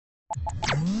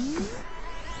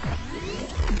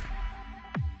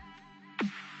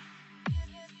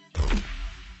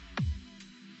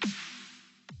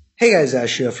Hey guys,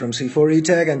 Ash here from C4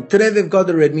 Tech, and today we've got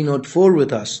the Redmi Note 4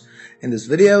 with us. In this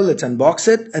video, let's unbox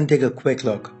it and take a quick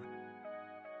look.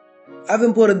 I've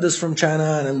imported this from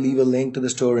China and I'll leave a link to the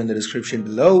store in the description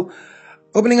below.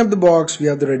 Opening up the box, we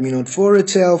have the Redmi Note 4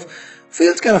 itself.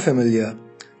 Feels kind of familiar.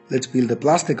 Let's peel the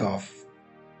plastic off.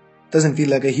 Doesn't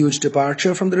feel like a huge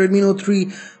departure from the Redmi Note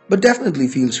 3, but definitely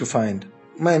feels refined.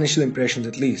 My initial impressions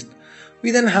at least.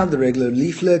 We then have the regular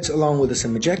leaflets along with a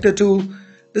SIM ejector tool.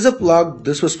 There's a plug.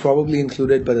 This was probably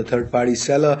included by the third-party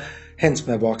seller, hence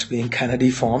my box being kinda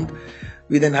deformed.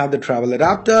 We then have the travel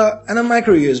adapter and a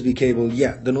micro USB cable.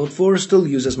 Yeah, the Note 4 still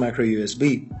uses micro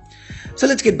USB. So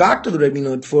let's get back to the Redmi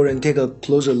Note 4 and take a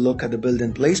closer look at the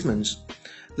built-in placements.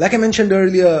 Like I mentioned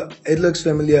earlier, it looks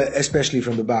familiar, especially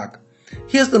from the back.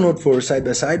 Here's the Note 4 side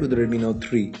by side with the Redmi Note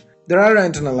 3. There are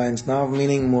antenna lines now,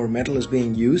 meaning more metal is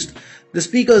being used. The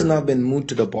speakers now been moved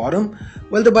to the bottom.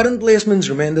 While the button placements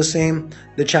remain the same,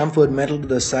 the chamfered metal to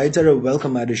the sides are a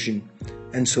welcome addition.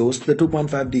 And so is the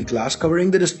 2.5D glass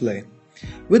covering the display.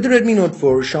 With the Redmi Note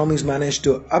 4, Xiaomi's managed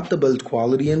to up the build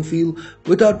quality and feel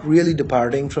without really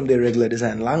departing from their regular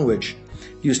design language.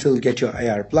 You still get your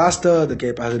IR plaster, the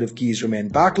capacitive keys remain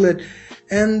backlit,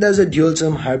 and there's a dual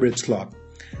SIM hybrid slot.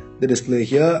 The display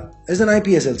here is an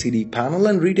IPS LCD panel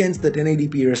and retains the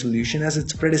 1080p resolution as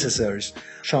its predecessors.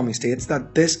 Xiaomi states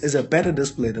that this is a better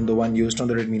display than the one used on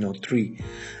the Redmi Note 3.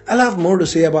 I'll have more to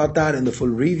say about that in the full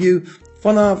review.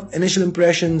 For now, initial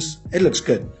impressions, it looks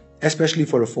good, especially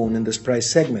for a phone in this price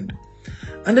segment.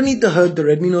 Underneath the hood, the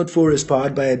Redmi Note 4 is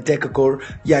powered by a deca-core.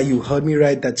 Yeah, you heard me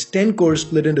right, that's 10 cores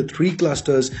split into 3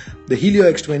 clusters, the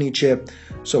Helio X20 chip.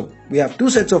 So we have 2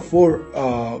 sets of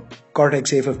 4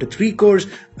 Cortex A53 cores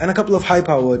and a couple of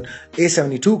high-powered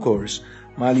A72 cores.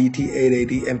 Mali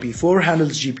T880 MP4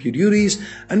 handles GPU duties,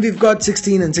 and we've got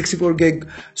 16 and 64 gig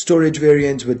storage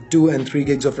variants with 2 and 3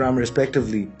 gigs of RAM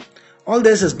respectively. All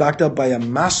this is backed up by a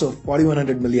massive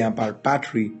 4100 mAh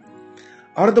battery.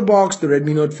 Out of the box, the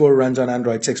Redmi Note 4 runs on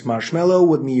Android 6 Marshmallow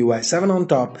with MIUI 7 on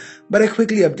top, but I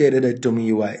quickly updated it to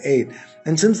MIUI 8.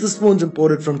 And since this phone's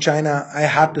imported from China, I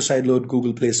had to sideload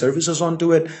Google Play services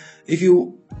onto it. If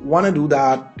you want to do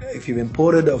that, if you've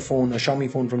imported a Xiaomi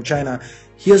phone from China,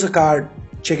 here's a card,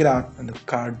 check it out, and the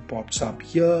card pops up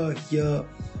here,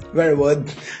 wherever.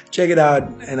 Check it out,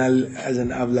 and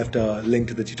I've left a link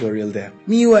to the tutorial there.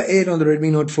 MIUI 8 on the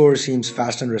Redmi Note 4 seems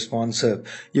fast and responsive.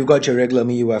 You've got your regular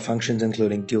MIUI functions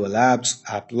including dual apps,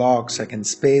 app lock, second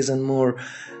space, and more.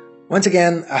 Once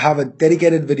again, I have a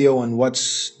dedicated video on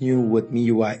what's new with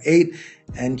MIUI 8,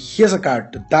 and here's a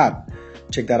card to that.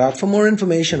 Check that out for more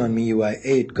information on MIUI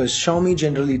 8, because Xiaomi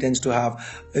generally tends to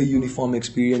have a uniform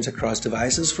experience across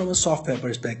devices from a software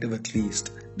perspective at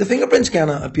least. The fingerprint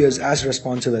scanner appears as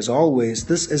responsive as always.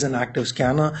 This is an active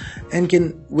scanner and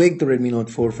can wake the Redmi Note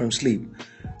 4 from sleep.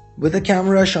 With the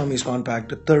camera, Xiaomi's gone back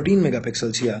to 13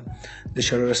 megapixels here. The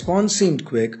shutter response seemed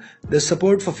quick. There's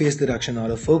support for face detection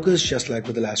autofocus just like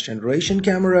with the last generation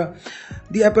camera.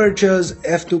 The aperture's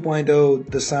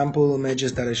f2.0, the sample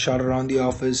images that I shot around the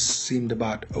office seemed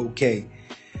about okay.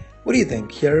 What do you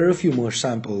think? Here are a few more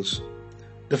samples.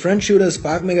 The front shooter is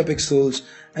 5 megapixels,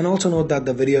 and also note that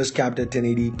the video is capped at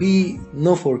 1080p,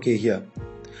 no 4K here.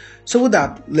 So with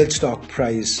that, let's talk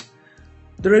price.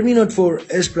 The Redmi Note 4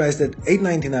 is priced at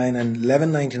 $899 and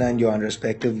 $1199 yuan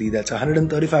respectively. That's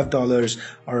 $135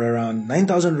 or around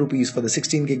 9,000 rupees for the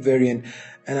 16 gig variant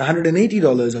and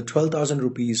 $180 or 12,000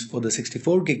 rupees for the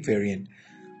 64 gig variant.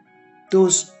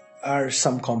 Those are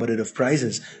some competitive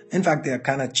prices. In fact, they are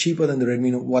kind of cheaper than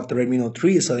what the Redmi Note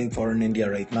 3 is selling for in India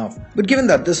right now. But given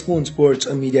that this phone sports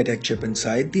a MediaTek chip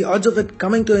inside, the odds of it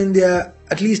coming to India,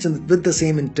 at least with the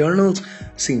same internals,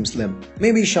 seem slim.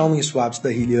 Maybe Xiaomi swaps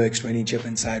the Helio X20 chip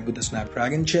inside with the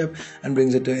Snapdragon chip and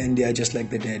brings it to India just like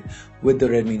they did with the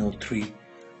Redmi Note 3.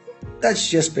 That's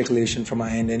just speculation from my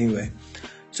end anyway.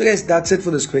 So guys, that's it for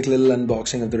this quick little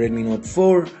unboxing of the Redmi Note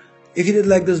 4. If you did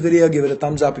like this video, give it a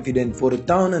thumbs up. If you didn't, vote it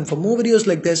down. And for more videos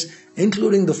like this,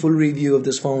 including the full review of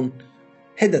this phone,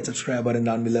 hit that subscribe button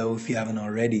down below if you haven't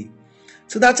already.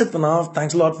 So that's it for now.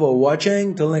 Thanks a lot for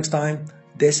watching. Till next time,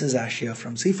 this is Ash here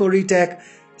from C4 Tech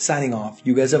signing off.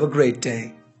 You guys have a great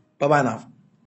day. Bye bye now.